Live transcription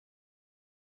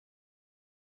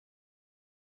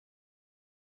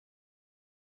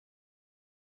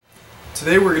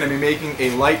Today we're going to be making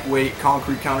a lightweight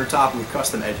concrete countertop with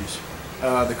custom edges.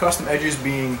 The custom edges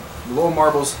being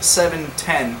Globmarble's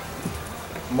 710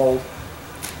 mold.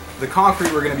 The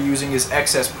concrete we're going to be using is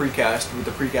excess precast with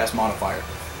the Precast Modifier.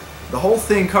 The whole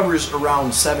thing covers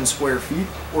around 7 square feet.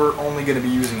 We're only going to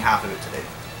be using half of it today.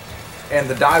 And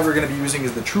the dye we're going to be using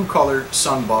is the True Color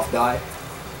Sun Buff dye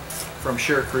from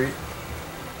Surecrete.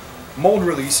 Mold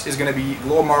release is going to be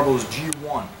Globmarble's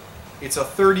G1. It's a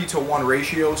 30-to-1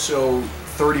 ratio, so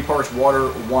 30 parts water,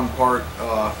 1 part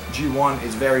G1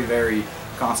 is very, very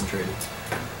concentrated.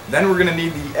 Then we're going to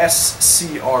need the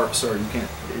SCR, sorry,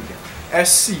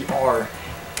 SCR.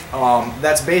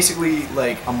 That's basically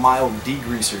like a mild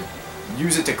degreaser.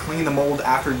 Use it to clean the mold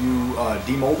after you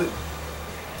demold it,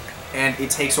 and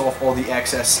it takes off all the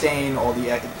excess stain,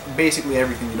 basically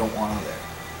everything you don't want on there.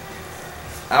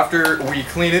 After we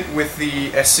clean it with the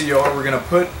SCR, we're going to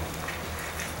put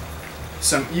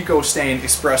some EcoStain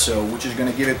espresso, which is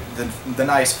going to give it the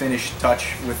nice finish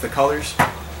touch with the colors.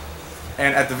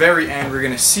 And at the very end, we're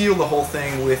going to seal the whole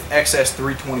thing with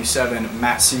XS327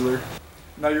 matte sealer.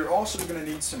 Now you're also going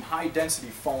to need some high density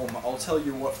foam. I'll tell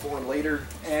you what for later.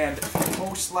 And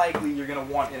most likely you're going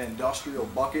to want an industrial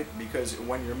bucket, because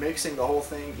when you're mixing the whole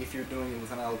thing, if you're doing it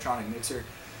with an electronic mixer,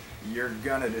 you're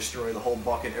gonna destroy the whole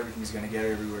bucket. Everything's gonna get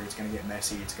everywhere. It's gonna get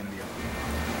messy. It's gonna be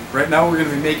ugly. Right now we're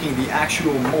gonna be making the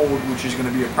actual mold, which is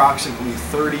gonna be approximately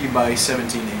 30 by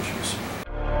 17 inches.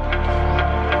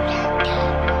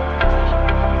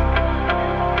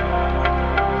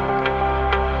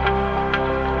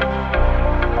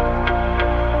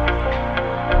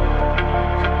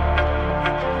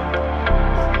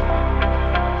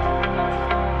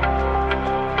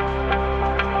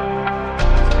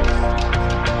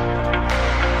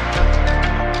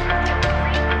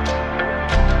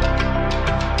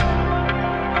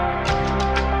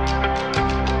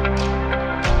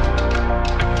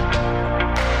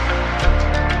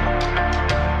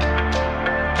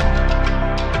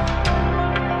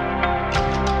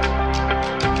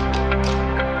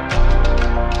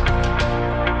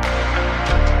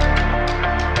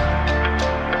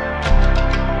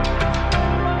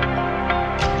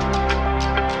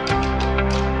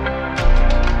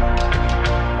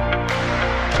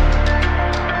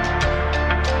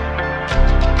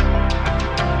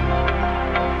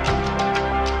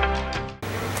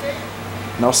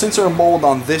 Now, since our mold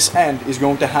on this end is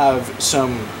going to have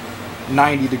some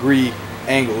 90-degree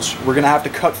angles, we're going to have to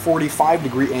cut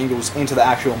 45-degree angles into the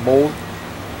actual mold,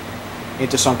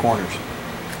 into some corners.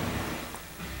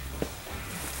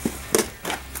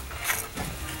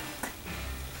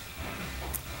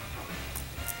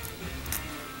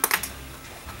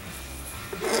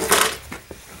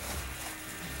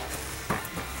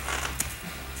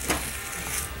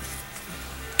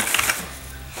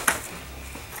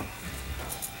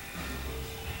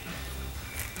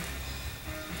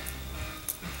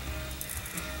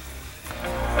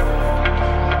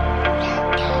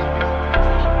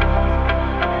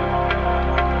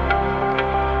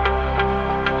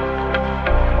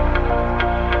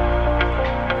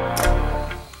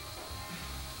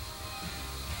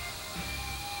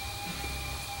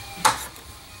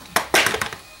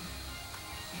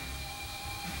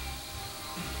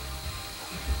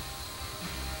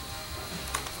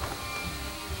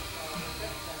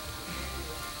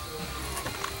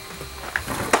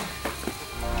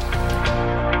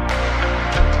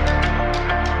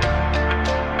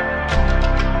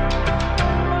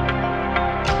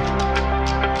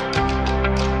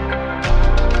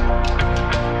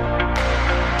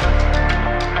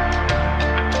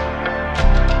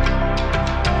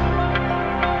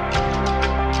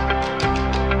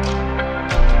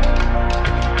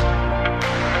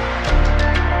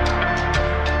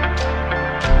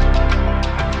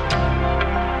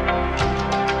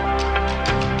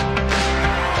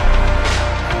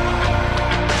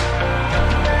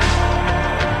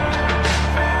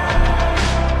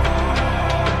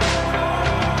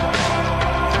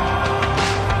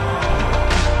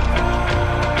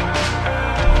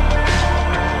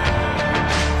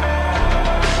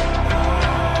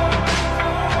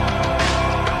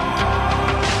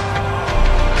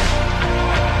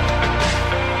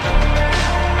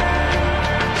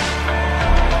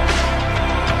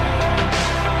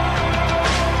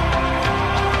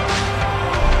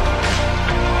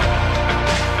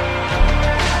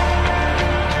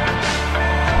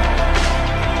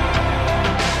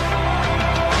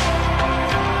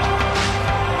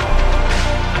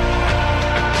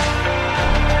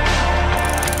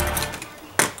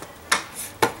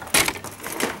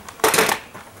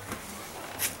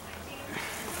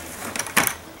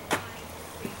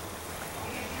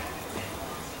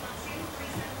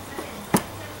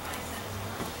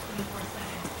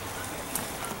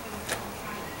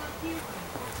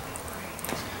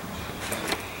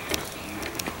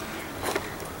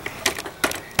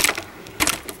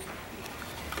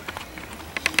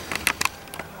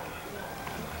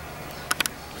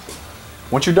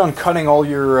 Once you're done cutting all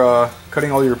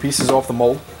your pieces off the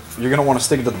mold, you're going to want to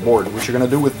stick it to the board, which you're going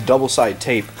to do with double-side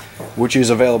tape, which is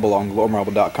available on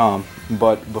Globmarble.com.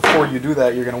 But before you do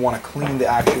that, you're going to want to clean the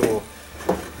actual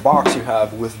box you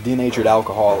have with denatured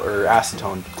alcohol or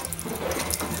acetone.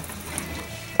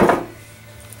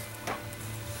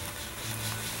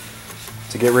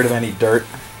 To get rid of any dirt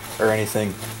or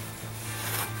anything.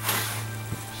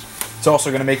 It's also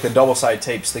going to make the double-side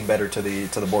tape stick better to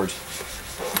the boards.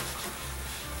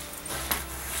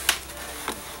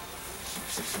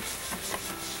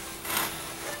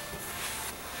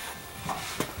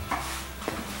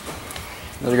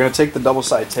 Now you're going to take the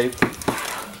double-side tape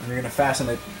and you're going to fasten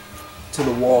it to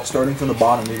the wall, starting from the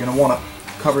bottom. You're going to want to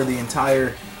cover the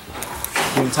entire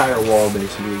wall,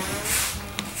 basically.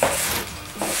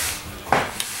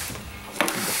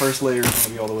 The first layer is going to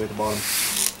be all the way at the bottom.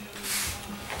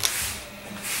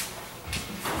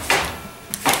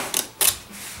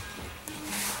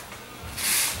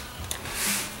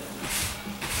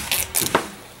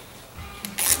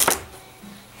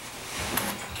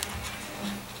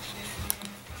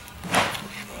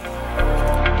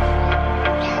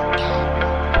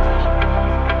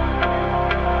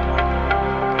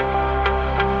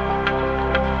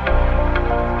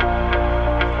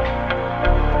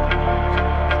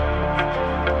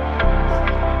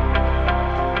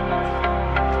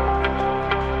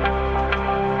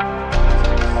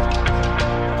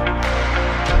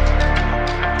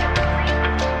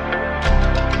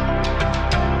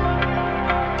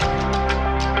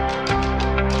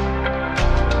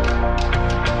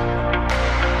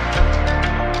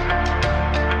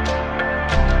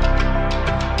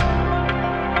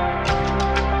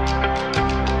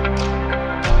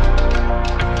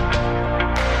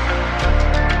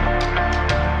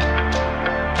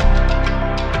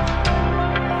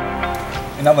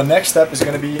 And now the next step is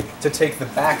going to be to take the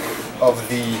back of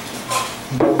the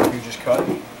mold that you just cut,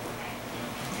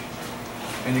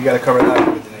 and you got to cover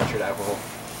that with denatured alcohol.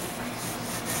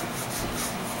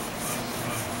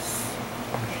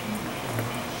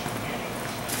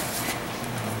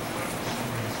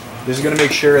 This is going to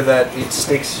make sure that it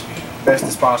sticks best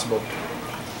as possible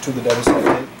to the double-sided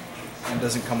tape and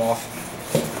doesn't come off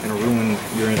and ruin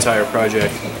your entire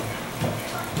project.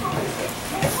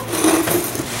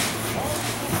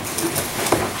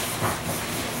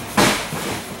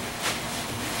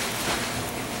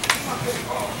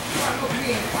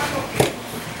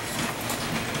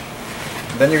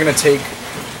 Then you're going to take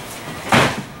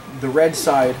the red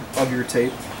side of your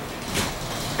tape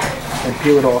and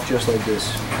peel it off just like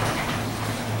this.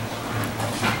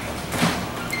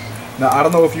 Now I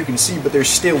don't know if you can see, but there's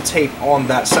still tape on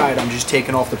that side. I'm just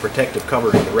taking off the protective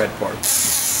covering, the red part.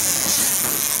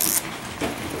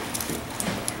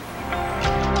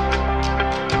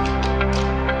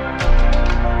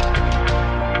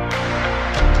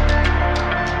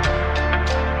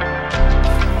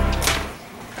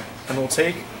 And we'll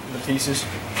take the pieces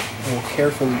and we'll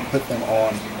carefully put them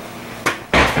on.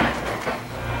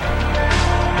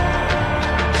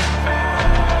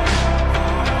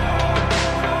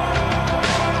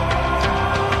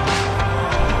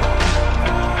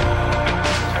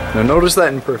 Now notice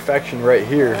that imperfection right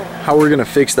here. How we're going to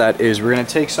fix that is we're going to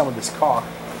take some of this caulk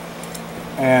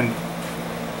and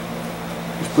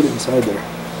just put it inside there.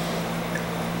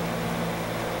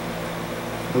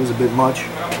 That was a bit much.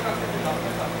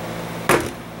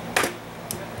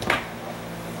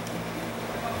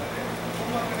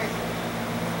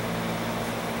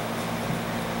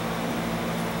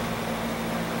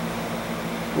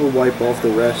 We'll wipe off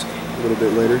the rest a little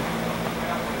bit later.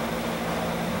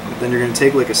 But then you're going to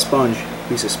take like a sponge,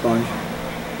 piece of sponge,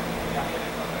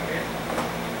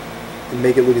 and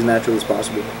make it look as natural as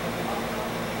possible.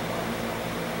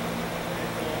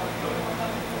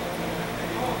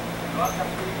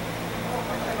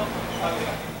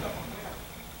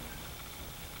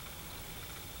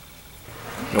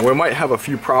 Now we might have a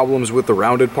few problems with the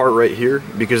rounded part right here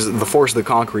because the force of the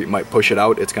concrete might push it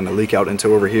out. It's going to leak out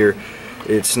into over here.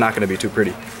 It's not going to be too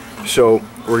pretty. So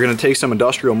we're going to take some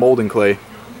industrial molding clay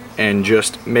and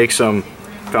just make some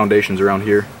foundations around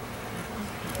here.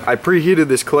 I preheated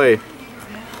this clay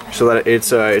so that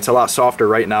it's a lot softer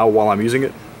right now while I'm using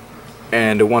it,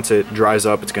 and once it dries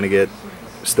up it's going to get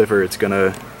stiffer. It's going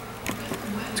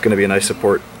to be a nice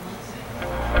support.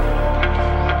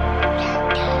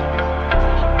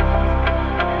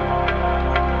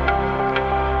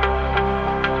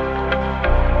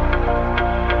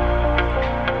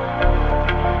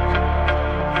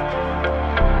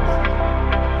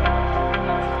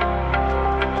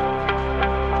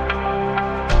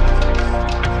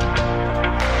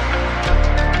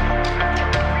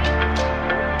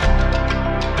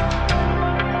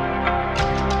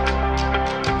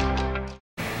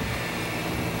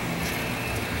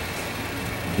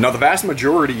 Now the vast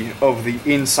majority of the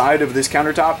inside of this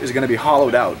countertop is going to be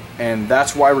hollowed out, and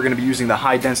that's why we're going to be using the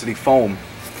high density foam.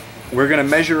 We're going to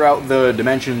measure out the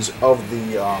dimensions of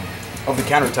the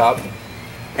countertop,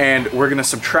 and we're going to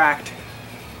subtract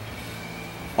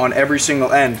on every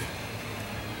single end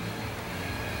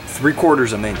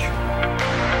 3/4 of an inch.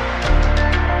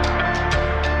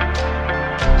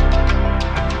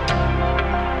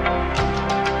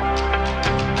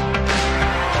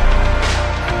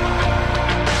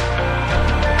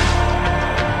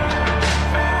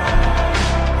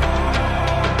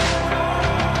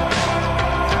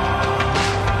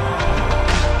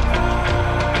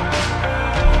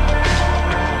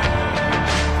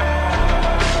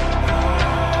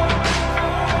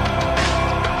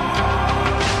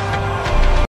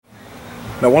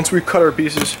 Now once we've cut our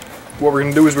pieces, what we're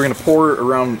going to do is we're going to pour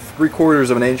around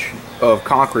 3/4 of an inch of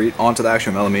concrete onto the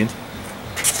actual melamine.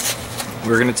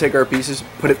 We're going to take our pieces,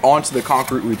 put it onto the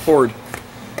concrete we poured,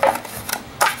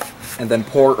 and then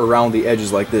pour around the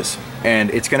edges like this. And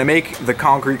it's going to make the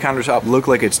concrete countertop look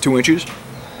like it's 2 inches,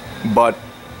 but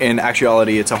in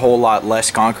actuality it's a whole lot less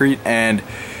concrete, and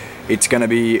it's going to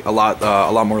be a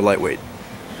lot more lightweight.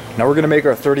 Now we're going to make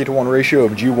our 30:1 ratio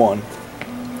of G1,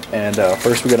 and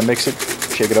first we got to mix it.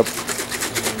 Shake it up.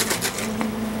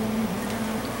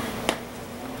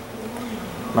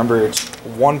 Remember, it's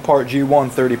 1 part G1,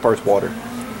 30 parts water.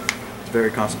 It's very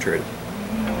concentrated.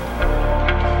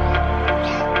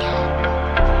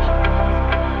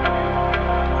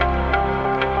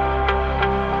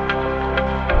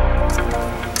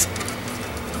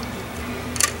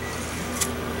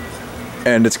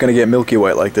 And it's going to get milky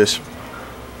white like this.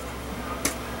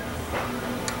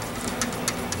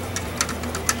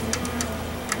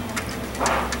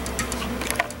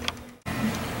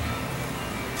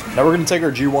 Now we're going to take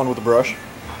our G1 with a brush,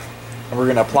 and we're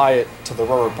going to apply it to the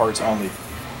rubber parts only.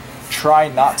 Try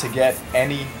not to get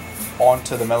any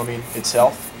onto the melamine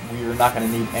itself. We are not going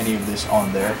to need any of this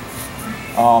on there.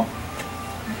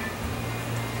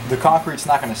 The concrete's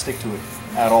not going to stick to it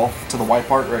at all, to the white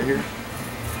part right here.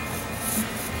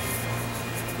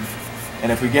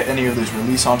 And if we get any of this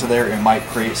release onto there, it might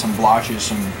create some blotches,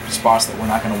 some spots that we're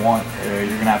not going to want. You're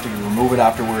going to have to remove it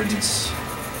afterwards.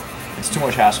 It's too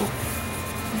much hassle.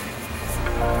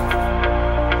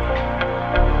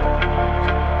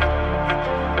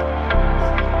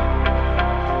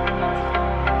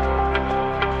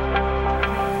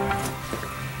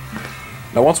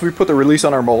 Now once we put the release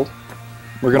on our mold,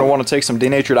 we're going to want to take some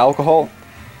denatured alcohol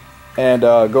and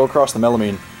go across the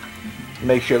melamine.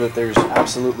 Make sure that there's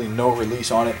absolutely no release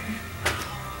on it.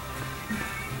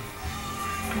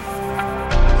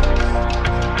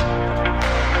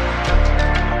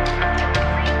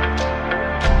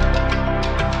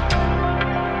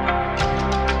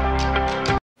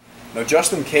 Now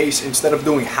just in case, instead of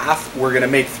doing half, we're going to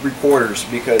make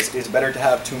 3/4, because it's better to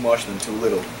have too much than too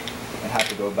little and have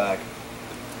to go back.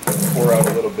 Pour out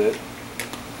a little bit.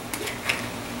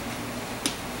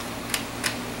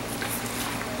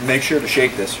 Make sure to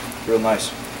shake this real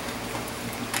nice.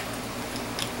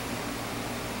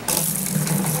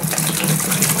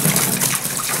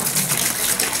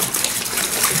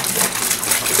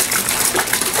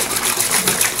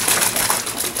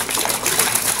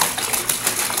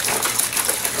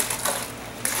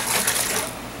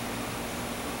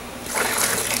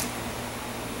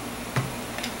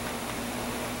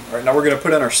 Alright, now we're going to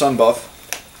put in our sun buff.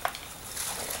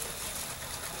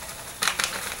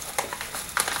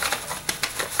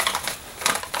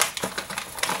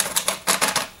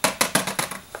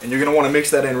 And you're going to want to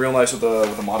mix that in real nice with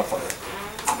the modifier.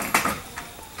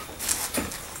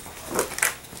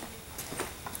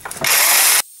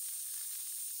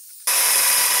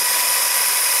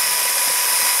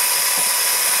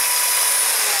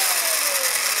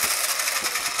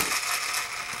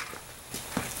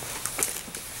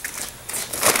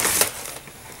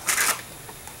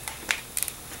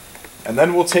 And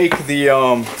then we'll take the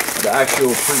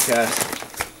actual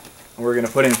precast, and we're going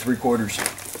to put in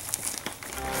 3/4.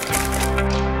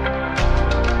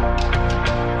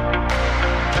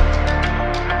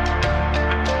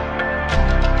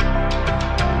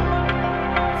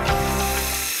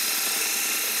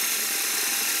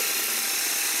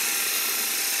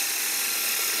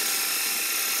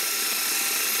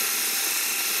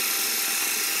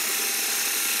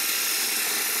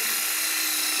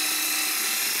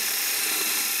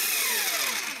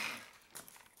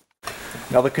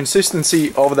 Now the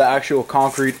consistency of the actual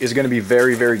concrete is going to be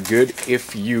very, very good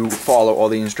if you follow all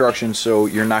the instructions, so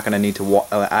you're not going to need to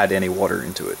add any water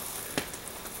into it.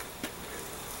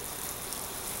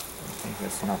 I think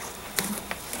that's enough.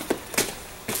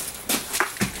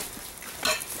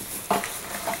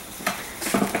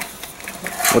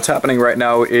 What's happening right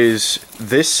now is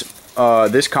this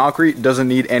concrete doesn't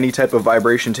need any type of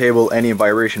vibration table, any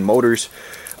vibration motors.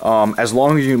 As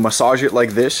long as you massage it like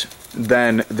this,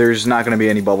 then there's not going to be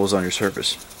any bubbles on your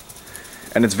surface.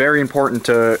 And it's very important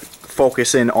to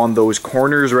focus in on those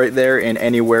corners right there and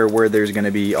anywhere where there's going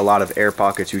to be a lot of air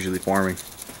pockets usually forming.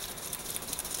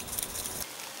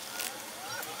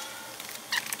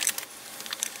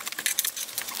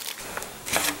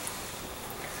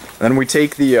 Then we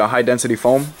take the high density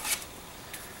foam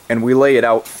and we lay it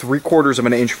out 3/4 of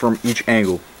an inch from each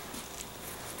angle,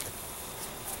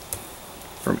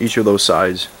 from each of those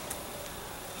sides.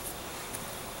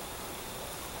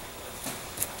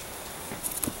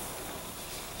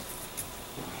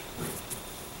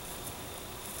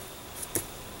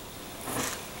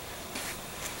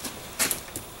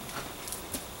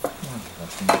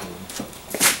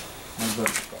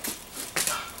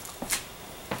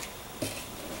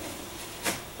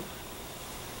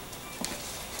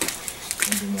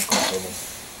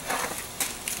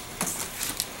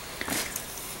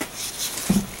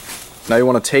 Now you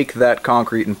want to take that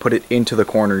concrete and put it into the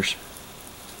corners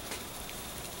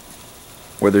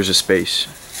where there's a space.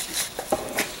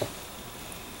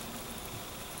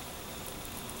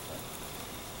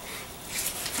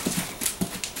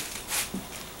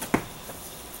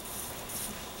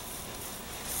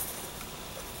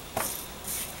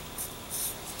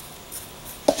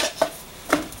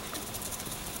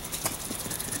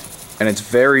 And it's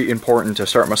very important to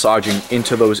start massaging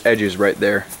into those edges right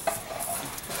there,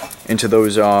 into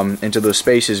those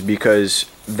spaces, because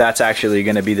that's actually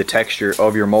going to be the texture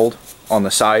of your mold on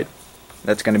the side.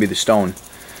 That's going to be the stone,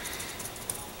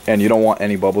 and you don't want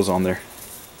any bubbles on there.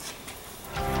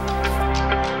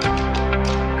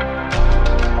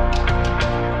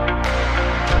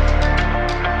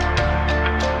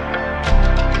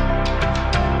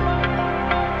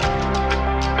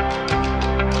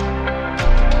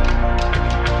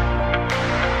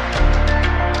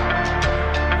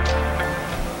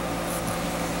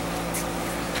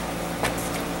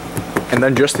 And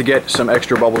then just to get some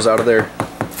extra bubbles out of there,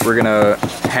 we're gonna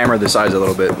hammer the sides a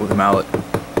little bit with a mallet.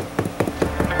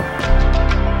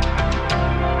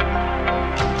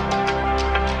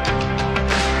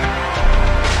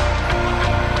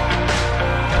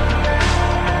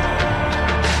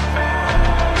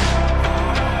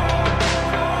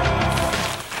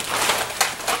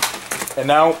 And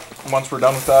now, once we're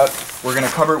done with that, we're gonna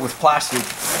cover it with plastic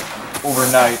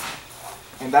overnight.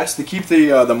 And that's to keep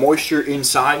the moisture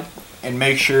inside and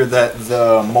make sure that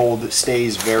the mold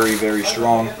stays very, very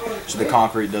strong so the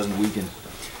concrete doesn't weaken.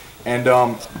 And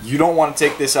you don't want to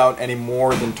take this out any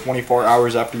more than 24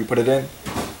 hours after you put it in.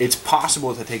 It's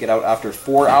possible to take it out after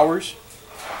 4 hours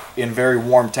in very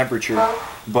warm temperature,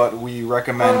 but we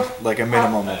recommend like a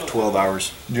minimum of 12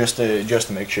 hours just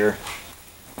to make sure.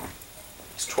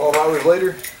 It's 12 hours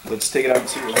later. Let's take it out and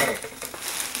see what's happening.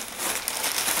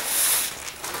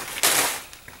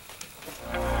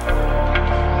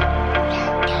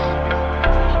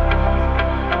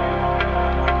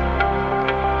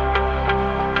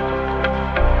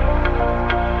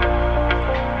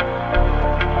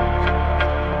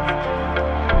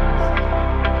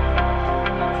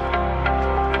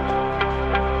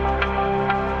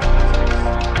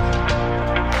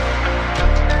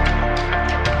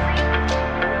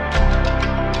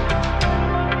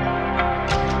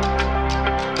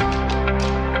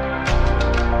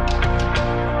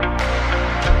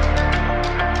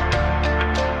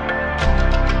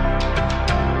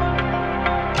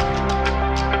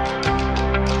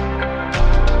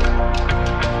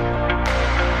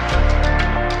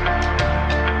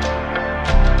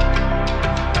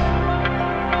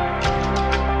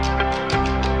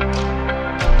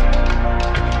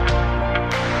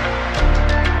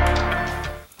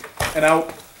 And now,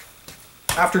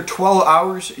 after 12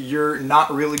 hours, you're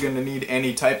not really going to need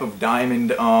any type of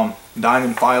diamond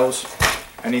files,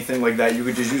 anything like that. You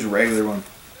could just use a regular one.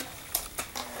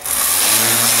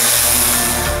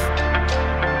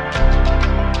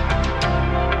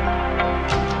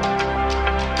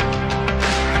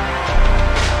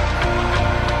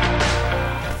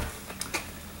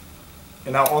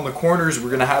 And now on the corners, we're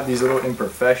going to have these little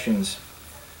imperfections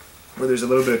where there's a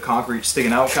little bit of concrete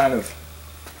sticking out, kind of.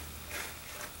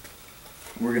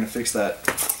 We're going to fix that.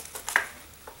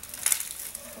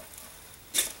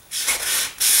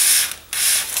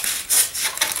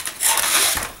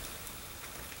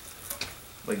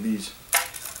 Like these.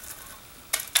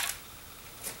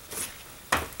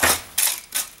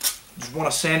 Just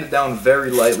want to sand it down very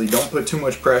lightly. Don't put too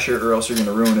much pressure or else you're going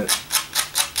to ruin it.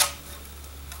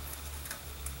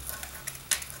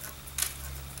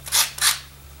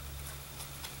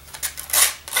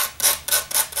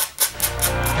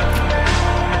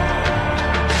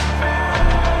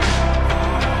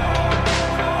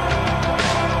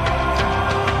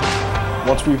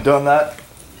 Once we've done that,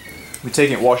 we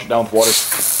take it and wash it down with water.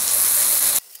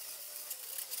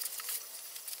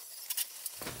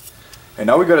 And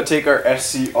now we got to take our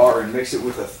SCR and mix it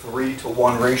with a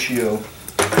 3-to-1 ratio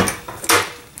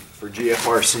for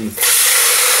GFRC.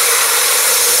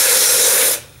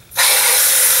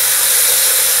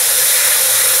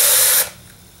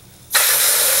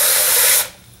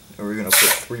 And we're going to put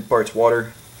 3 parts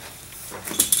water.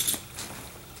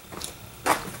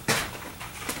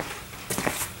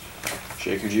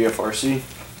 Shake your GFRC.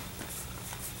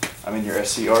 I mean your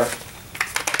SCR.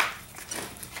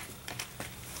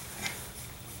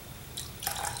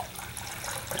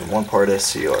 And 1 part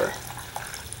SCR.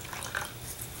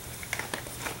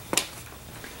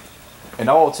 And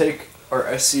now I'll take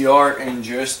our SCR and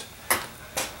just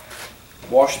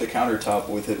wash the countertop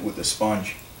with it with a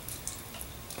sponge.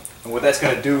 And what that's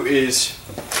going to do is,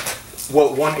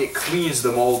 well, one, it cleans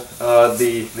the mold,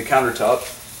 the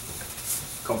countertop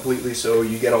completely, so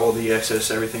you get all the excess,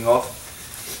 everything off.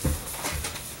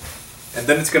 And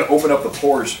then it's going to open up the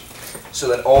pores so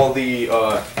that all the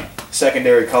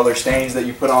secondary color stains that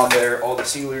you put on there, all the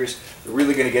sealers, they're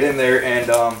really going to get in there, and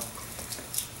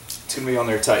it's going to be on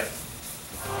there tight.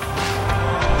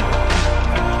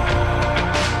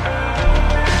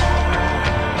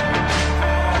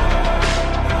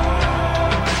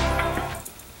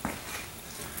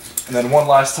 And then one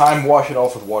last time, wash it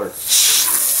off with water.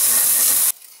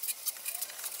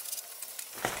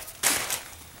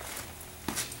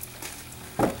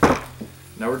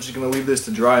 Now we're just going to leave this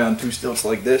to dry on 2 stilts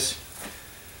like this,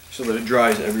 so that it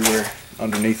dries everywhere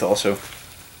underneath also.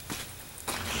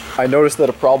 I noticed that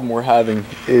a problem we're having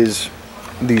is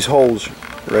these holes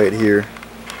right here.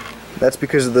 That's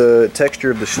because the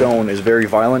texture of the stone is very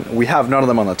violent. We have none of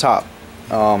them on the top.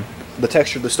 The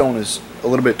texture of the stone is a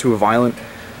little bit too violent,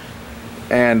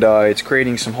 and it's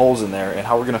creating some holes in there. And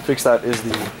how we're going to fix that is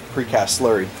the precast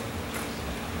slurry.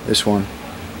 This one.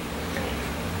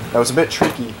 Now it's a bit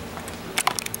tricky.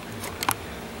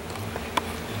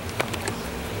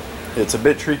 It's a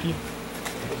bit tricky.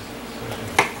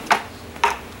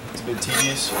 It's a bit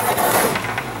tedious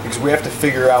because we have to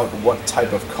figure out what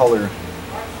type of color,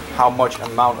 how much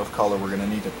amount of color we're going to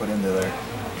need to put into there.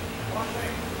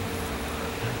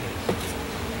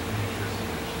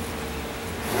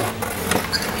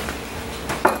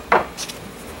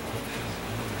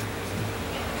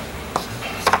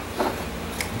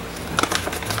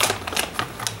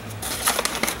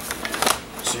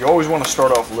 You always want to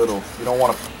start off little. You don't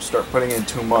want to start putting in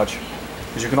too much,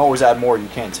 because you can always add more you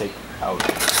can't take out.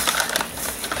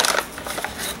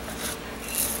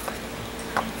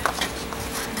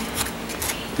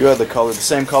 You had the color, the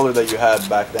same color that you had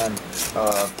back then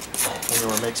when you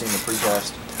were mixing the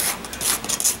precast.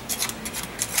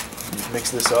 You mix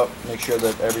this up, make sure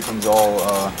that everything's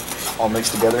all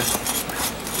mixed together.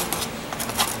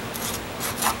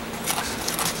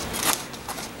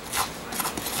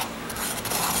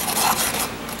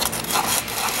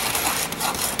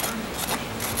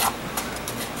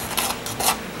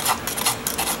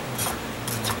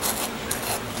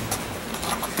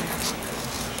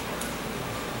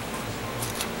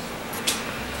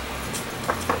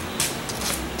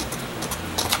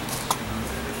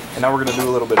 And now we're going to do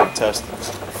a little bit of testing.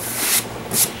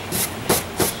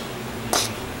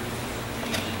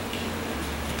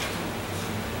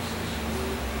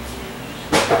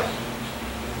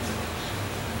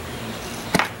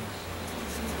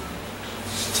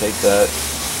 Take that.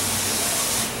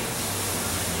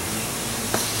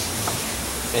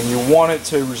 And you want it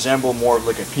to resemble more of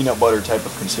like a peanut butter type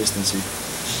of consistency.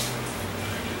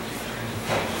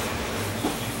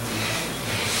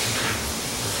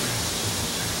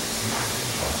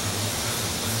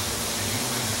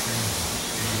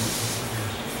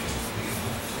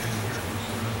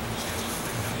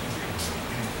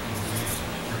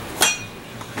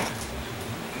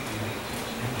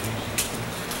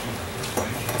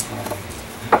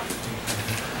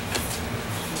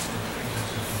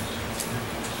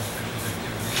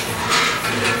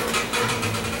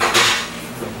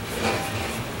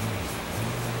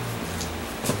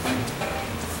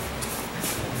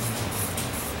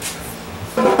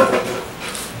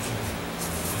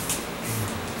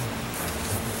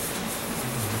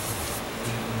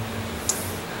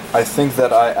 I think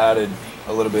that I added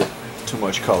a little bit too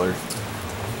much color.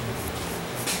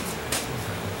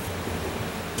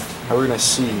 How we're going to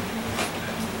see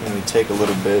when we take a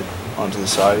little bit onto the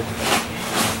side.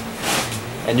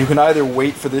 And you can either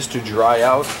wait for this to dry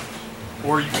out,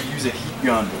 or you can use a heat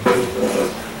gun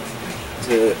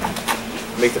to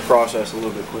make the process a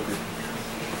little bit quicker,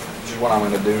 which is what I'm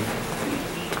going to do.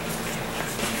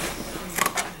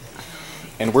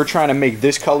 And we're trying to make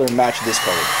this color match this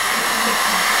color.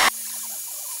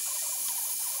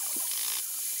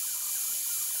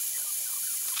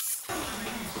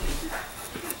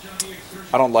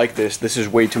 I don't like this. This is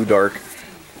way too dark.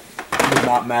 It does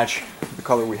not match the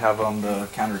color we have on the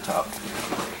countertop.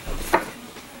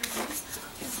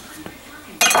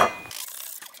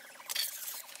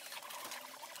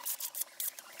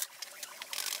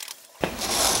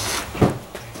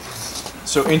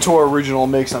 So into our original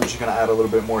mix, I'm just going to add a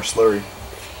little bit more slurry.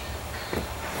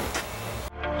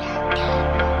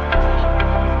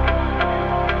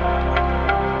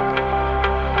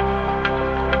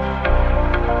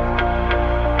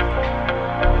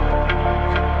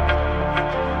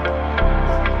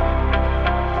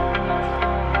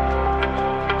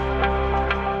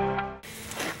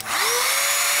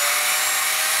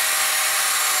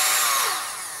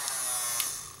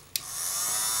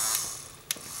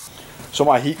 So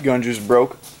my heat gun just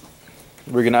broke.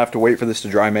 We're gonna have to wait for this to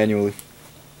dry manually.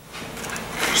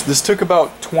 So this took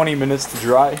about 20 minutes to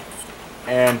dry,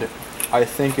 and I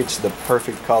think it's the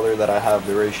perfect color that I have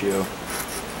the ratio.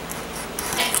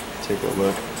 Take a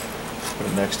look, put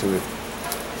it next to it.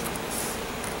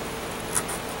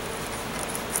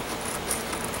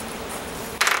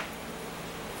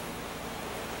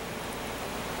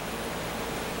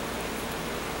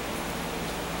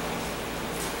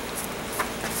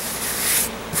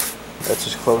 That's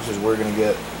as close as we're gonna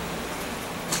get.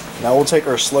 Now we'll take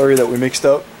our slurry that we mixed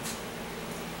up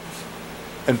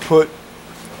and put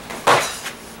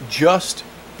just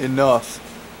enough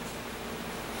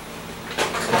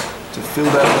to fill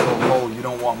that little hole. You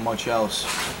don't want much else.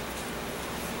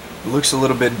 It looks a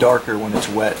little bit darker when it's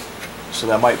wet, so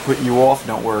that might put you off.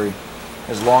 Don't worry.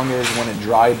 As long as when it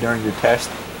dried during your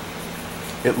test,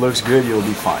 it looks good, you'll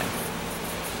be fine.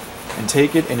 And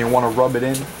take it and you want to rub it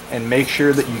in, and make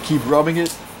sure that you keep rubbing it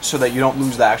so that you don't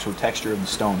lose the actual texture of the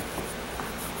stone.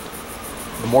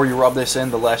 The more you rub this in,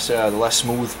 the less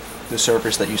smooth the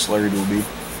surface that you slurried will be,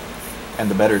 and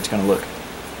the better it's going to look.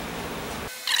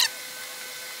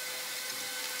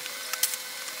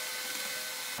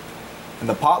 And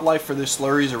the pot life for this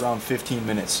slurry is around 15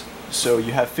 minutes. So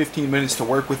you have 15 minutes to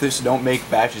work with this. Don't make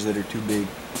batches that are too big.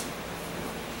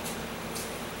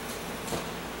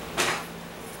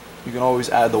 You can always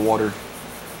add the water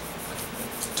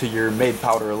to your made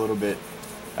powder a little bit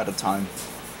at a time.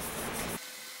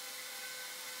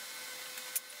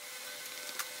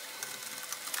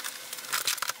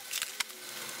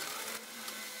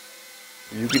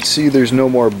 You can see there's no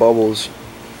more bubbles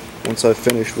once I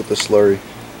finish with the slurry.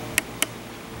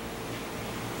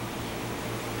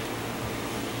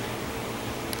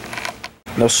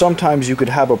 Now sometimes you could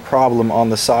have a problem on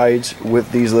the sides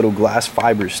with these little glass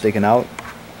fibers sticking out.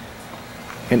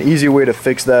 An easy way to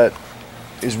fix that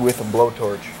is with a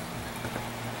blowtorch.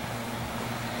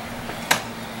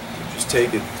 Just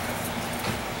take it.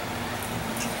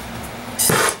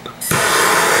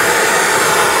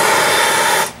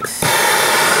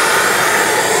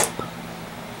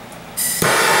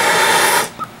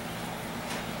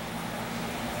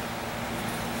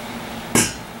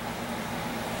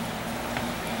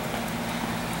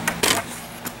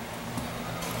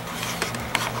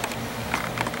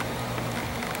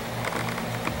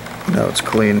 Now it's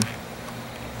clean.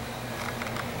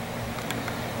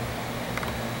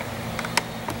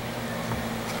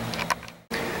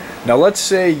 Now let's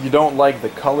say you don't like the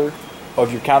color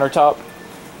of your countertop.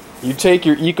 You take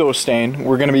your EcoStain,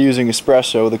 we're going to be using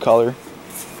espresso, the color,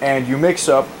 and you mix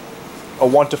up a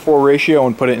 1:4 ratio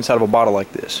and put it inside of a bottle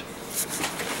like this.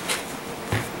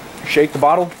 Shake the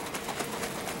bottle.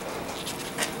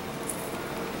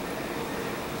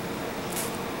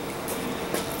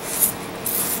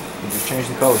 And just change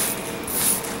the color.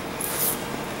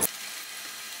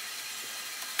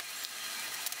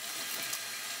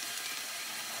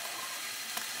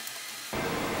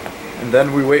 And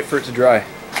then we wait for it to dry.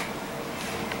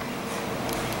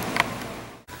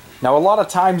 Now a lot of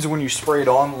times when you spray it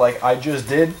on like I just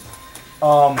did,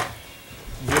 you're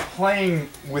playing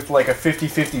with like a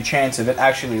 50-50 chance of it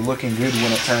actually looking good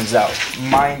when it turns out.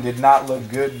 Mine did not look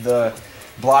good. The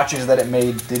blotches that it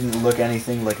made didn't look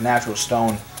anything like natural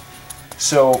stone.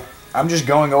 So I'm just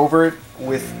going over it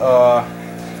with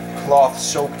cloth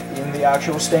soaked in the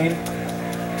actual stain,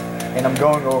 and I'm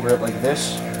going over it like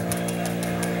this.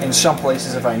 In some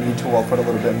places, if I need to, I'll put a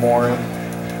little bit more in.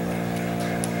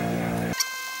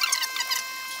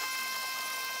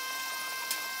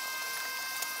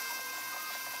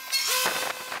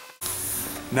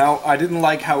 Now, I didn't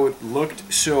like how it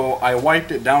looked, so I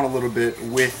wiped it down a little bit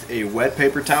with a wet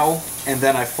paper towel, and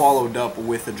then I followed up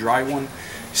with a dry one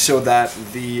so that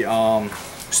the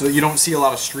so that you don't see a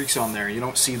lot of streaks on there. You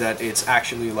don't see that it's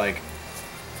actually like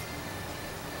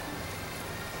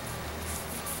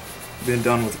been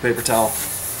done with a paper towel.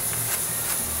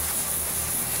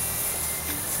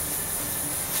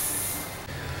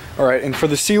 Alright, and for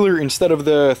the sealer, instead of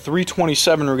the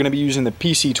 327, we're going to be using the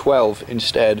PC12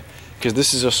 instead, because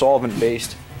this is a solvent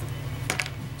based.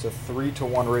 It's a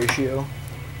 3-to-1 ratio.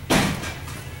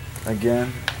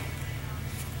 Again.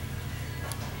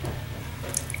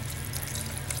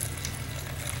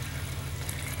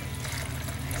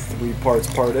 Three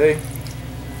parts part A.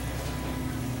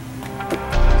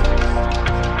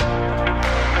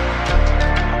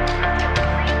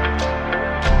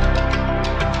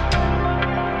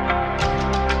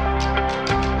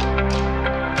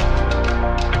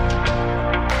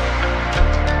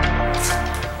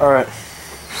 Alright,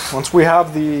 once we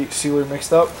have the sealer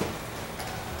mixed up,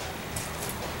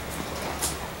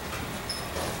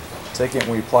 take it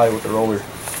and we apply it with the roller.